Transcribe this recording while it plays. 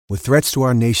With threats to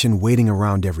our nation waiting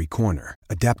around every corner,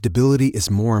 adaptability is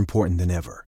more important than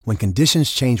ever. When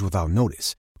conditions change without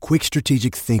notice, quick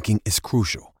strategic thinking is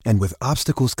crucial. And with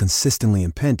obstacles consistently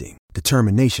impending,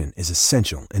 determination is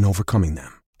essential in overcoming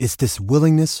them. It's this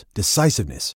willingness,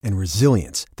 decisiveness, and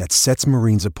resilience that sets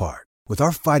Marines apart. With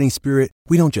our fighting spirit,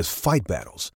 we don't just fight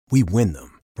battles, we win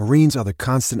them. Marines are the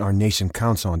constant our nation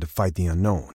counts on to fight the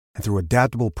unknown. And through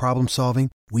adaptable problem solving,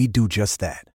 we do just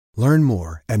that. Learn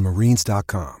more at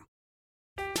marines.com.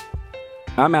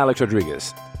 I'm Alex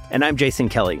Rodriguez. And I'm Jason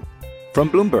Kelly. From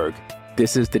Bloomberg,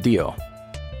 this is The Deal.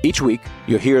 Each week,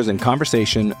 you'll hear us in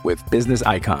conversation with business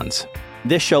icons.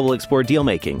 This show will explore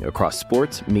deal-making across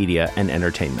sports, media, and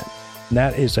entertainment.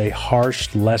 That is a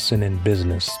harsh lesson in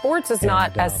business. Sports is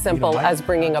not as simple as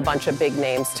bringing a bunch of big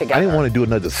names together. I didn't want to do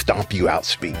another stomp you out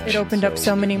speech. It opened up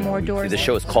so many more doors. The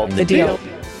show is called The Deal.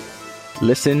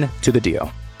 Listen to The Deal.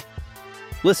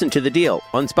 Listen to The Deal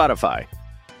on Spotify.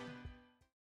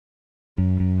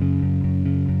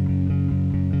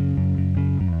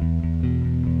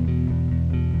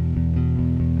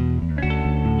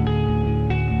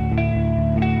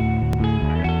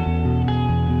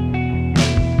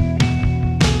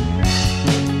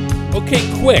 Okay,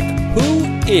 quick. Who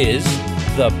is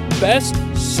the best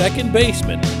second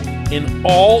baseman in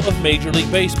all of Major League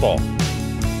Baseball?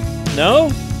 No?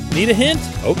 Need a hint?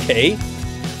 Okay.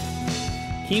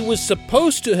 He was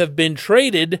supposed to have been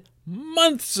traded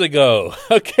months ago.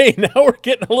 Okay, now we're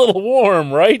getting a little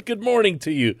warm, right? Good morning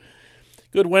to you.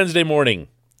 Good Wednesday morning.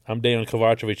 I'm Dejan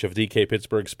Kovacevic of DK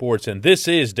Pittsburgh Sports, and this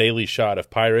is Daily Shot of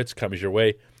Pirates. Comes your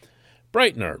way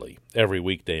bright and early every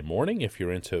weekday morning if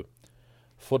you're into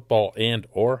football and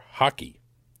or hockey.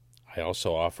 I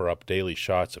also offer up daily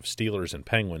shots of Steelers and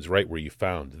Penguins right where you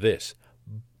found this.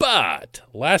 But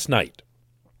last night,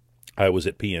 I was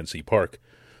at PNC Park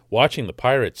watching the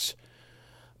Pirates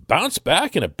bounce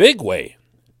back in a big way,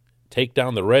 take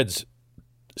down the Reds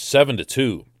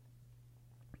 7-2.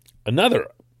 Another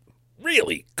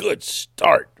really good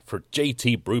start for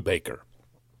JT Brubaker.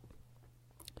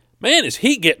 Man, is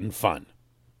he getting fun.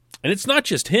 And it's not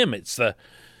just him, it's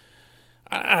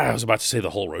I was about to say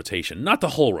the whole rotation. Not the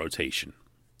whole rotation.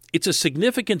 It's a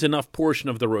significant enough portion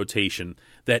of the rotation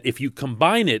that if you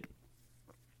combine it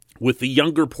with the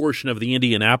younger portion of the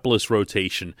Indianapolis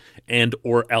rotation and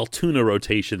or Altoona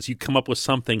rotations, you come up with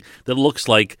something that looks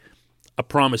like a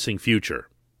promising future.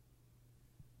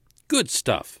 Good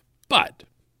stuff. But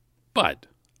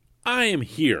I am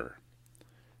here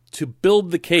to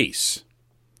build the case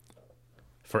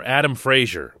for Adam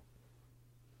Frazier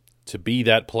to be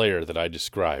that player that I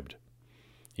described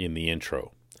in the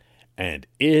intro. And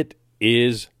it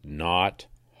is not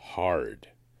hard.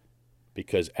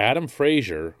 Because Adam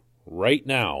Frazier, right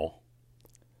now,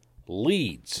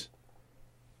 leads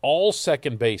all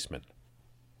second basemen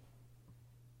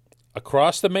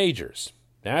across the majors,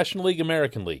 National League,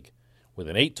 American League, with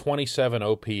an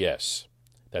 .827 OPS.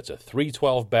 That's a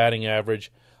 .312 batting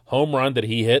average. Home run that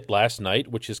he hit last night,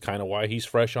 which is kind of why he's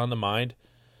fresh on the mind.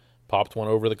 Popped one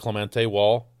over the Clemente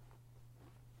wall.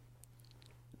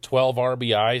 12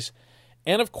 RBIs.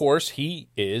 And, of course, he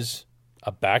is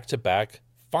a back-to-back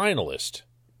finalist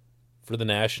for the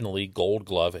National League Gold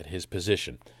Glove at his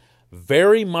position.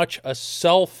 Very much a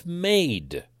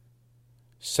self-made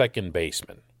second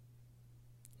baseman,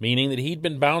 meaning that he'd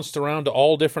been bounced around to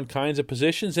all different kinds of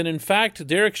positions. And, in fact,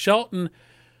 Derek Shelton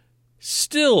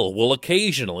still will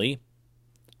occasionally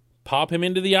pop him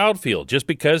into the outfield just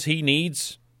because he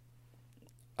needs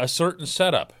a certain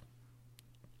setup,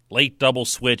 late double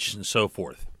switch, and so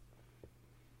forth.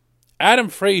 Adam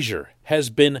Frazier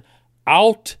has been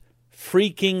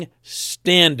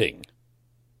out-freaking-standing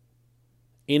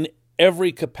in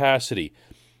every capacity.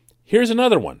 Here's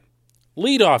another one.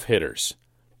 Leadoff hitters.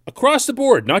 Across the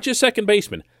board, not just second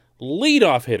baseman.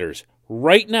 Leadoff hitters.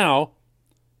 Right now,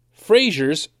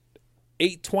 Frazier's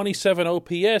 .827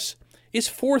 OPS is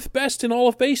fourth best in all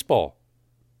of baseball.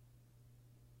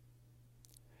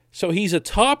 So he's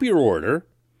atop your order.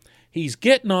 He's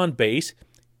getting on base.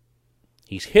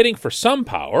 He's hitting for some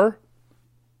power.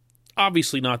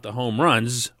 Obviously not the home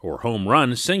runs, or home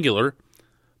run, singular,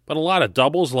 but a lot of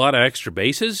doubles, a lot of extra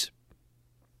bases.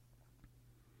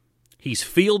 He's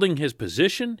fielding his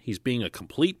position. He's being a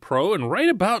complete pro. And right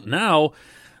about now,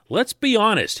 let's be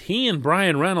honest, he and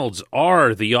Brian Reynolds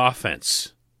are the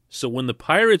offense. So when the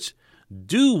Pirates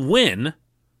do win,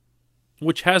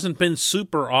 which hasn't been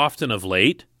super often of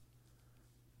late,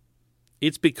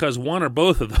 it's because one or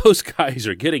both of those guys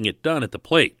are getting it done at the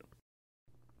plate.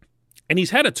 And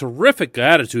he's had a terrific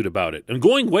attitude about it. And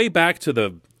going way back to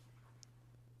the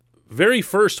very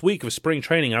first week of spring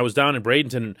training, I was down in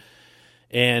Bradenton,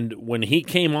 And when he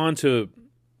came on to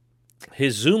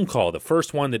his Zoom call, the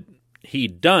first one that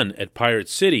he'd done at Pirate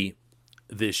City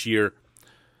this year,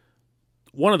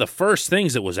 one of the first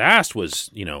things that was asked was,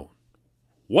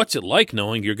 what's it like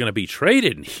knowing you're going to be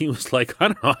traded? And he was like, I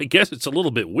don't know, I guess it's a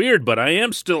little bit weird, but I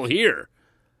am still here.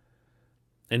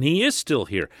 And he is still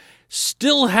here.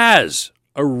 Still has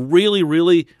a really,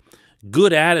 really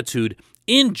good attitude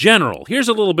in general. Here's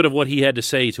a little bit of what he had to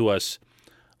say to us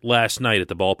last night at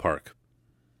the ballpark.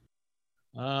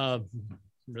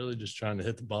 Really just trying to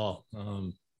hit the ball. I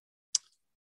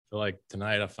feel like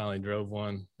tonight I finally drove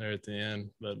one there at the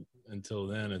end, but until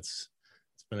then it's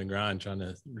been a grind trying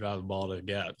to drive the ball to a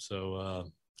gap.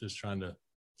 So just trying to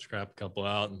scrap a couple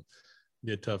out and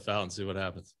get tough out and see what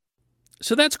happens.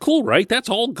 So that's cool, right? That's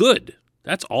all good.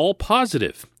 That's all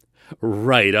positive.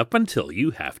 Right up until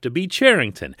you have to be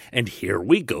Cherington. And here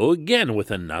we go again with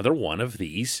another one of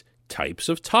these types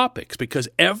of topics, because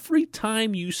every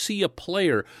time you see a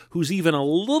player who's even a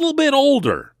little bit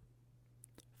older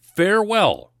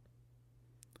farewell,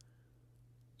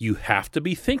 you have to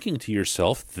be thinking to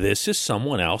yourself, this is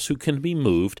someone else who can be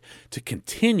moved to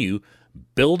continue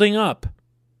building up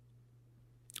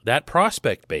that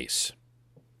prospect base.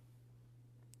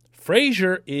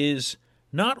 Frazier is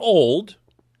not old.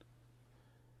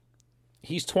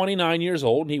 He's 29 years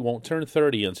old, and he won't turn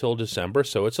 30 until December,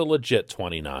 so it's a legit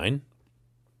 29.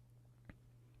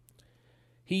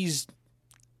 He's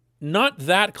not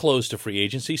that close to free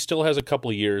agency, still has a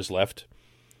couple of years left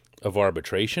of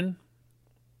arbitration.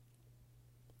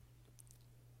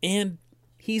 And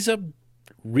he's a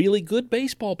really good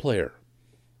baseball player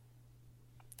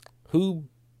who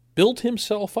built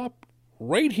himself up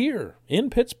right here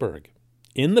in Pittsburgh,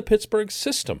 in the Pittsburgh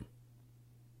system.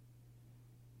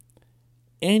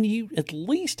 And you at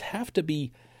least have to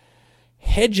be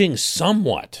hedging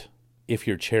somewhat if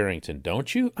you're Cherington,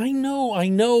 don't you? I know.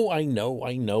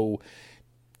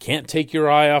 Can't take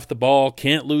your eye off the ball,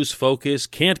 can't lose focus,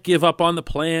 can't give up on the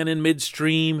plan in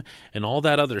midstream, and all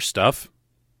that other stuff.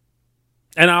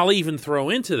 And I'll even throw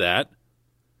into that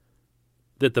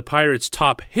the Pirates'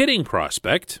 top hitting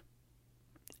prospect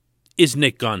is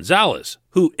Nick Gonzalez,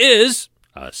 who is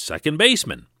a second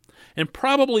baseman, and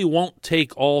probably won't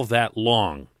take all that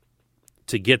long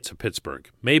to get to Pittsburgh,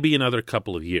 maybe another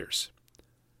couple of years.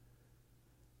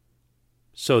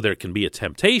 So there can be a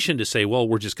temptation to say, well,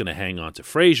 we're just going to hang on to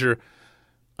Frazier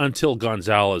until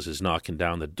Gonzalez is knocking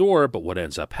down the door, but what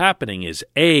ends up happening is,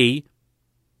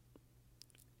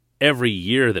 every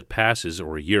year that passes,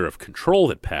 or a year of control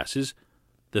that passes,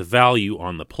 the value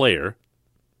on the player,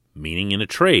 meaning in a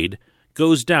trade,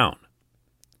 goes down.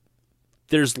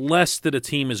 There's less that a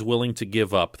team is willing to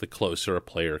give up the closer a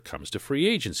player comes to free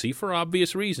agency for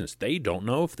obvious reasons. They don't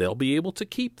know if they'll be able to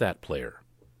keep that player.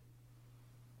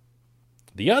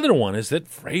 The other one is that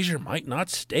Frazier might not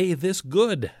stay this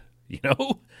good.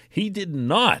 He did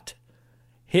not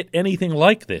hit anything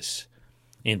like this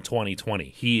in 2020.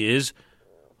 He is,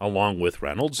 along with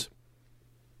Reynolds,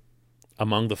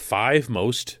 among the 5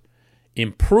 most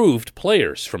improved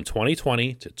players from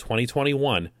 2020 to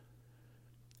 2021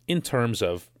 in terms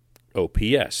of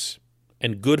OPS,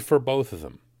 and good for both of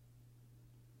them.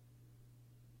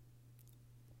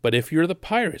 But if you're the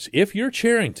Pirates, if you're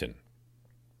Cherington,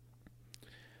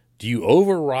 do you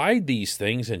override these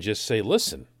things and just say,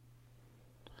 listen,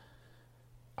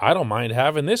 I don't mind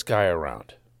having this guy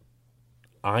around.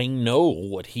 I know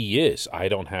what he is. I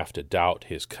don't have to doubt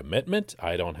his commitment.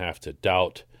 I don't have to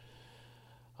doubt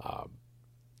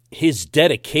his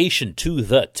dedication to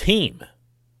the team.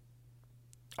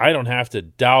 I don't have to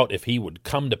doubt if he would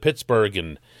come to Pittsburgh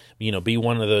and, be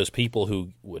one of those people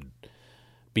who would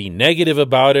be negative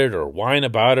about it or whine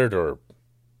about it or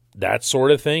that sort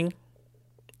of thing.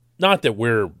 Not that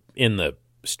we're in the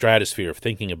stratosphere of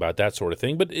thinking about that sort of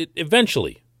thing, but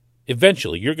eventually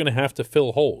you're going to have to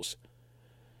fill holes.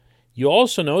 You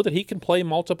also know that he can play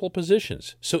multiple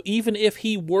positions. So even if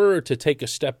he were to take a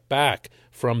step back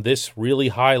from this really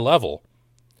high level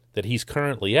that he's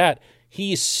currently at,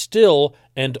 he's still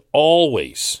and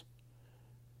always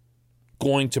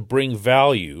going to bring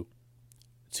value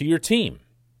to your team.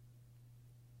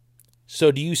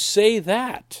 So do you say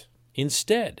that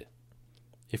instead,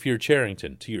 if you're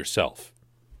Cherington, to yourself?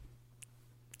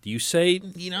 Do you say,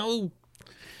 kind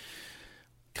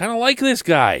of like this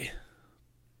guy.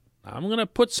 I'm going to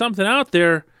put something out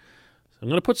there. I'm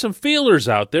going to put some feelers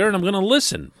out there, and I'm going to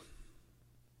listen.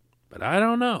 But I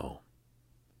don't know.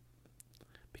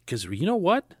 Because you know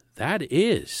what? That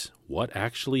is what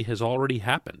actually has already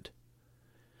happened.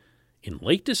 In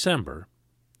late December,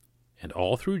 and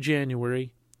all through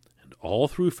January, and all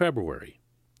through February,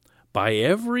 by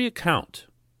every account,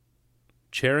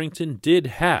 Cherington did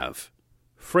have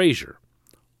Frazier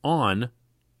on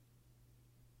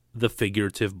the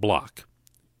figurative block.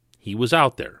 He was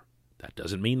out there. That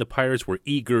doesn't mean the Pirates were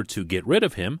eager to get rid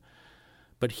of him,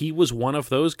 but he was one of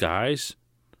those guys,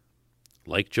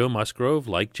 like Joe Musgrove,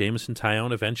 like Jameson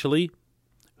Taillon eventually,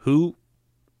 who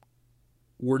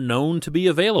were known to be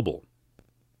available.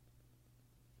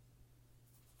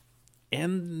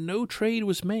 And no trade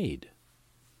was made.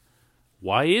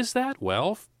 Why is that?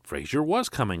 Well, Frazier was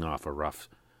coming off a rough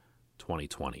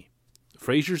 2020.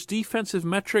 Frazier's defensive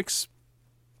metrics,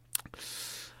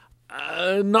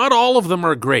 not all of them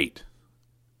are great.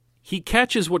 He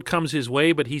catches what comes his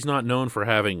way, but he's not known for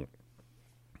having,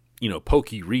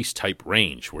 Pokey Reese type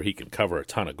range where he can cover a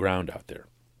ton of ground out there.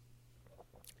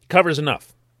 He covers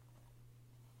enough.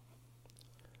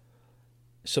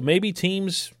 So maybe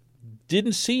teams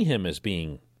didn't see him as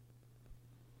being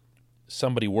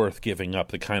somebody worth giving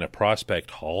up the kind of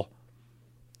prospect haul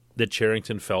that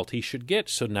Cherington felt he should get.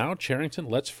 So now Cherington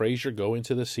lets Frazier go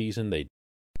into the season.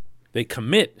 They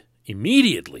commit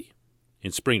immediately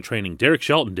in spring training. Derek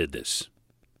Shelton did this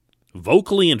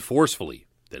vocally and forcefully,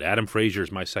 that Adam Frazier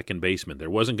is my second baseman. There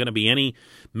wasn't going to be any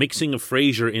mixing of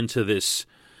Frazier into this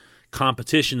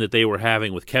competition that they were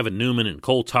having with Kevin Newman and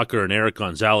Cole Tucker and Eric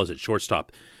Gonzalez at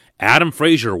shortstop. Adam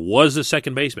Frazier was the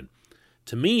second baseman.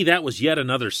 To me, that was yet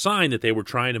another sign that they were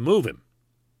trying to move him,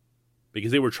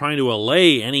 because they were trying to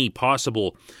allay any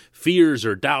possible fears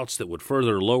or doubts that would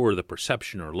further lower the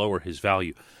perception or lower his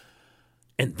value.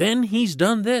 And then he's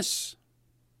done this.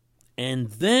 And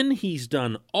then he's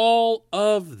done all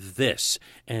of this.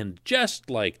 And just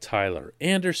like Tyler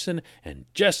Anderson and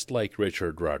just like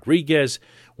Richard Rodriguez,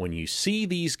 when you see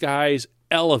these guys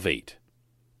elevate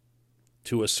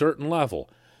to a certain level,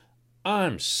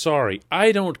 I'm sorry,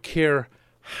 I don't care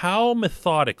how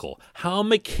methodical, how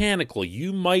mechanical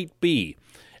you might be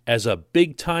as a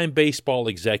big-time baseball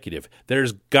executive,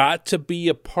 there's got to be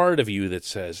a part of you that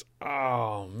says,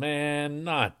 oh, man,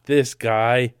 not this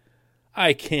guy.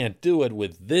 I can't do it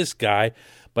with this guy.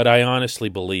 But I honestly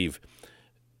believe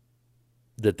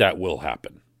that will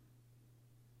happen,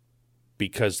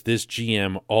 because this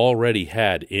GM already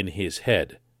had in his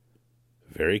head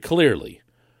very clearly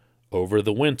over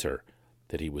the winter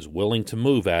that he was willing to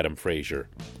move Adam Frazier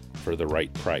for the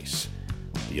right price.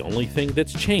 The only thing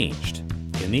that's changed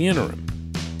in the interim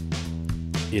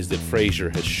is that Frazier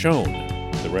has shown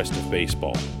the rest of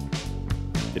baseball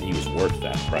that he was worth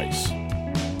that price.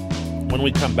 When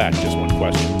we come back, just one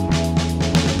question.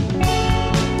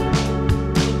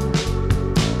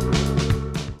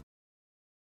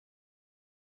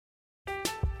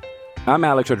 I'm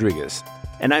Alex Rodriguez.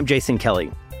 And I'm Jason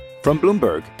Kelly. From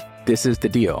Bloomberg, this is The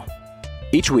Deal.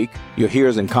 Each week, you'll hear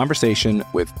us in conversation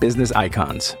with business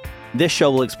icons. This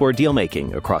show will explore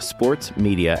deal-making across sports,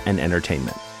 media, and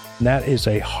entertainment. That is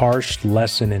a harsh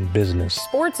lesson in business.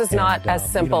 Sports is not as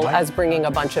simple as bringing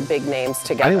a bunch of big names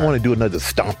together. I didn't want to do another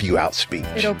stomp you out speech.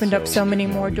 It opened up so many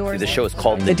more doors. The show is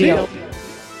called The Deal.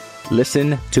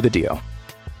 Listen to The Deal.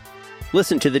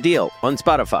 Listen to The Deal on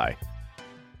Spotify.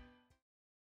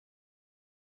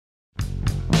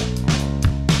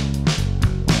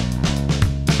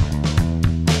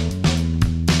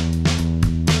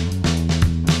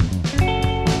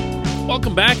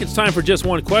 Welcome back. It's time for Just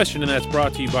One Question, and that's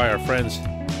brought to you by our friends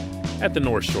at the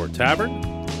North Shore Tavern,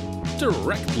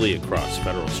 directly across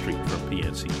Federal Street from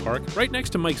PNC Park, right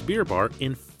next to Mike's Beer Bar.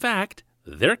 In fact,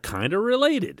 they're kind of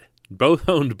related. Both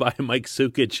owned by Mike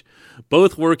Sukic,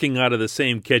 both working out of the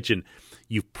same kitchen.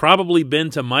 You've probably been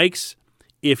to Mike's.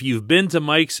 If you've been to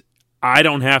Mike's, I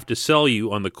don't have to sell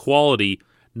you on the quality,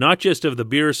 not just of the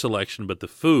beer selection, but the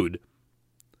food.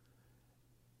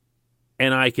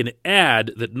 And I can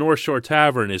add that North Shore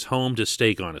Tavern is home to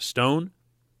Steak on a Stone,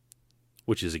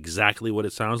 which is exactly what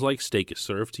it sounds like. Steak is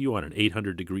served to you on an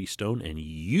 800-degree stone, and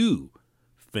you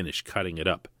finish cutting it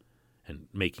up and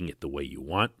making it the way you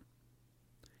want.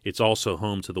 It's also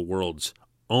home to the world's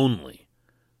only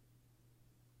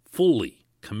fully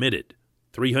committed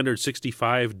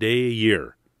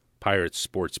 365-day-a-year Pirates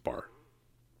Sports Bar.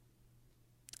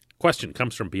 Question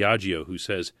comes from Biagio, who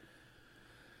says,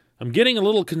 I'm getting a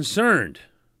little concerned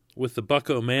with the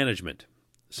Bucco management.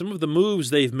 Some of the moves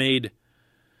they've made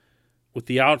with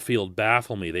the outfield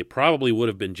baffle me. They probably would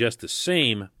have been just the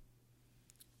same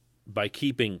by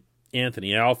keeping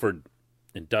Anthony Alford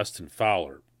and Dustin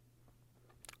Fowler.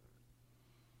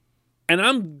 And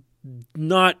I'm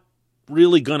not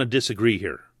really going to disagree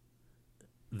here.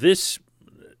 This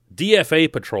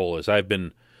DFA patrol, as I've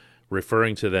been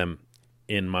referring to them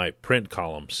in my print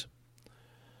columns,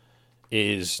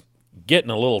 is getting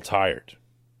a little tired.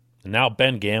 And now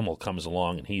Ben Gamble comes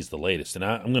along, and he's the latest. And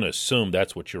I'm going to assume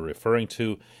that's what you're referring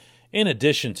to, in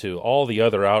addition to all the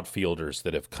other outfielders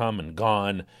that have come and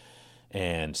gone,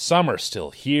 and some are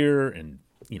still here, and,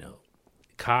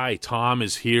 Kai Tom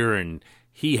is here, and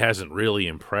he hasn't really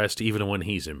impressed, even when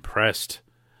he's impressed.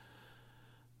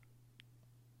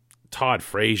 Todd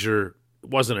Frazier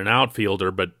wasn't an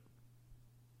outfielder, but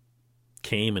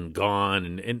came and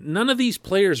gone, and none of these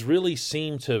players really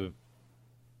seem to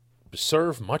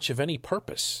serve much of any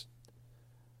purpose.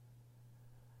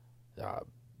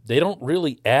 They don't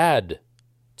really add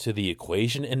to the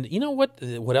equation. And you know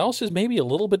what else is maybe a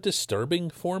little bit disturbing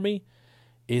for me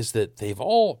is that they've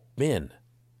all been,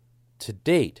 to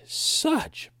date,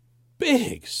 such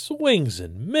big swings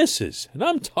and misses. And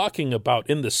I'm talking about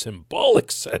in the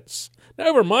symbolic sense.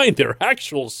 Never mind their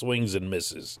actual swings and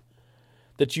misses.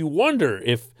 That you wonder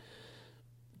if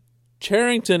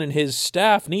Cherington and his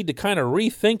staff need to kind of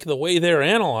rethink the way they're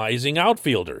analyzing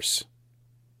outfielders.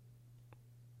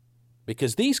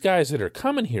 Because these guys that are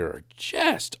coming here are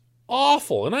just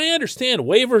awful. And I understand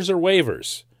waivers are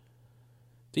waivers.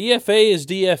 DFA is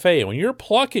DFA. And when you're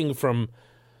plucking from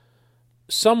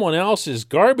someone else's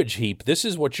garbage heap, this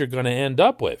is what you're going to end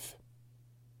up with.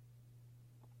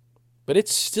 But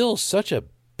it's still such a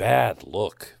bad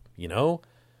look,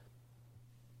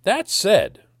 That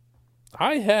said,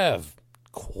 I have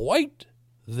quite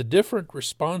the different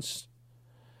response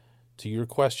to your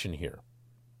question here.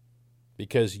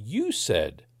 Because you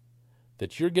said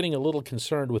that you're getting a little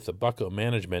concerned with the Bucco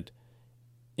management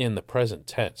in the present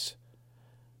tense.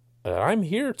 I'm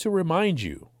here to remind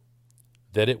you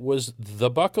that it was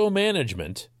the Bucco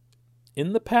management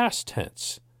in the past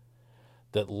tense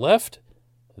that left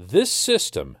this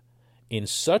system in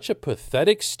such a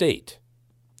pathetic state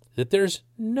that there's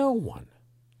no one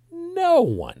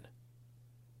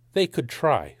they could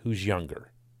try who's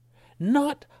younger.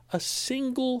 Not a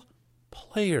single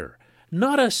player.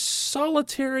 Not a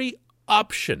solitary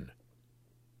option.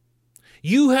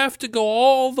 You have to go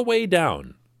all the way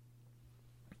down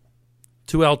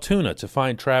to Altoona to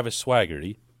find Travis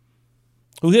Swaggerty,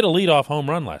 who hit a leadoff home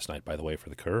run last night, by the way, for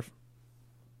the Curve.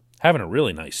 Having a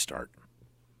really nice start.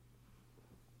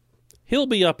 He'll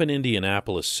be up in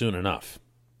Indianapolis soon enough.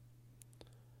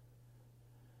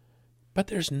 But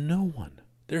there's no one.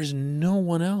 There's no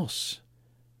one else.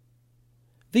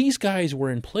 These guys were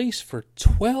in place for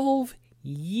 12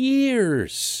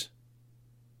 years.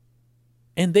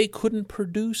 And they couldn't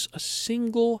produce a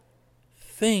single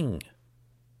thing.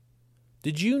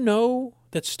 Did you know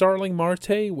that Starling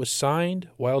Marte was signed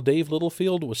while Dave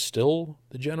Littlefield was still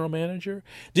the general manager?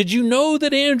 Did you know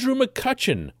that Andrew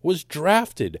McCutchen was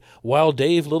drafted while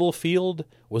Dave Littlefield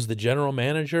was the general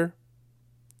manager?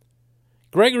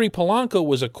 Gregory Polanco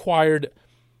was acquired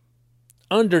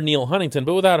under Neil Huntington,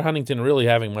 but without Huntington really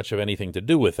having much of anything to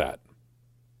do with that.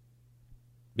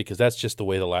 Because that's just the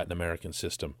way the Latin American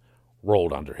system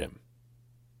rolled under him.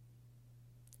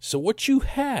 So what you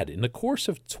had in the course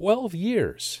of 12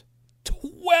 years,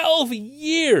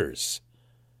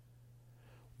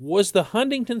 was the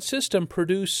Huntington system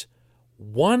produce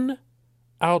one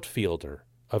outfielder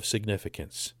of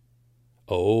significance.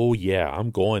 Oh yeah,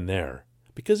 I'm going there.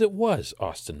 Because it was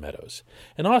Austin Meadows.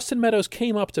 And Austin Meadows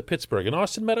came up to Pittsburgh, and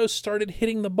Austin Meadows started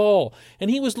hitting the ball,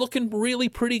 and he was looking really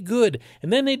pretty good.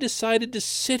 And then they decided to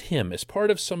sit him as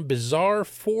part of some bizarre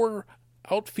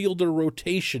 4-outfielder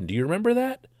rotation. Do you remember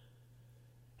that?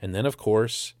 And then, of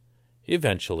course,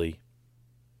 eventually,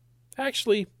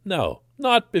 actually, no,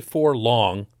 not before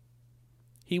long,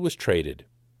 he was traded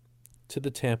to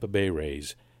the Tampa Bay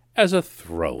Rays as a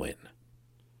throw-in,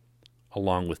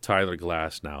 along with Tyler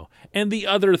Glasnow and the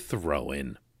other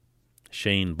throw-in,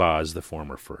 Shane Baz, the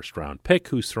former first-round pick,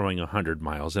 who's throwing 100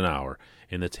 miles an hour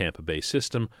in the Tampa Bay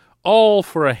system, all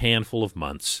for a handful of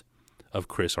months of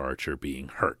Chris Archer being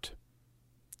hurt.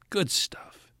 Good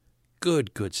stuff.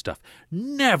 Good stuff.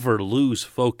 Never lose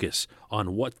focus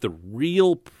on what the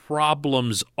real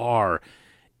problems are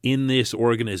in this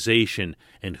organization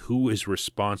and who is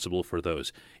responsible for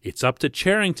those. It's up to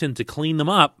Cherington to clean them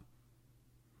up.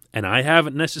 And I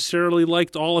haven't necessarily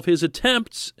liked all of his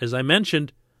attempts, as I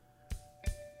mentioned.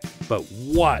 But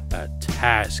what a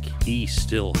task he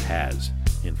still has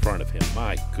in front of him.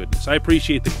 My goodness. I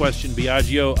appreciate the question,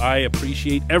 Biagio. I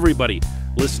appreciate everybody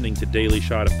listening to Daily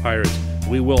Shot of Pirates.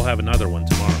 We will have another one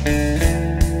tomorrow.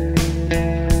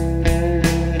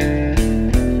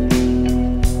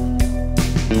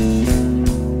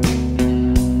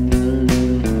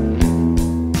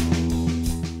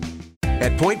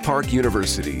 At Point Park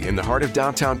University, in the heart of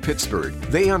downtown Pittsburgh,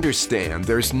 they understand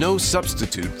there's no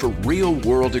substitute for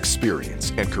real-world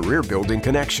experience and career-building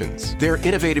connections. Their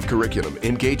innovative curriculum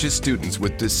engages students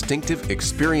with distinctive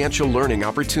experiential learning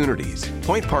opportunities.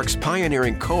 Point Park's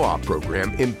pioneering co-op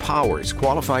program empowers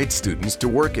qualified students to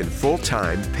work in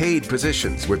full-time, paid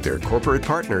positions with their corporate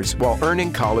partners while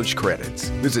earning college credits.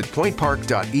 Visit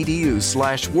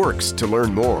pointpark.edu/works to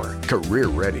learn more. Career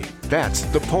ready. That's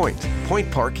the point.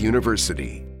 Point Park University.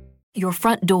 Your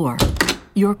front door,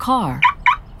 your car,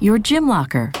 your gym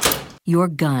locker, your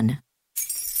gun.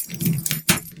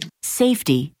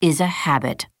 Safety is a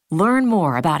habit. Learn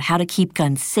more about how to keep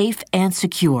guns safe and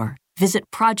secure. Visit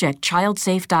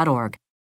ProjectChildSafe.org.